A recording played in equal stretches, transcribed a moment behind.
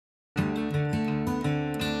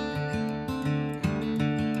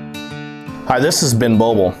Hi, this is Ben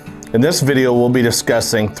Boble. In this video, we'll be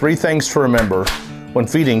discussing 3 things to remember when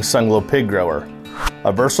feeding Sunglo Pig Grower,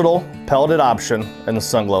 a versatile, pelleted option in the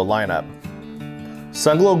Sunglo lineup.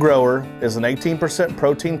 Sunglo Grower is an 18%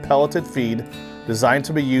 protein pelleted feed designed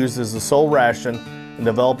to be used as the sole ration in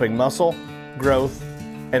developing muscle, growth,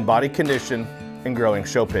 and body condition in growing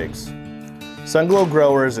show pigs. Sunglo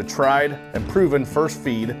Grower is a tried and proven first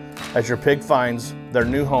feed as your pig finds their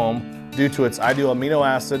new home due to its ideal amino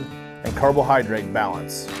acid and carbohydrate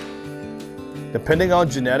balance. Depending on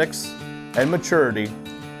genetics and maturity,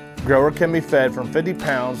 Grower can be fed from 50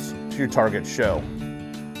 pounds to your target show.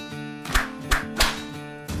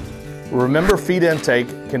 Remember, feed intake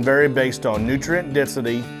can vary based on nutrient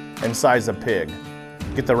density and size of pig.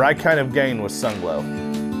 Get the right kind of gain with Sunglo.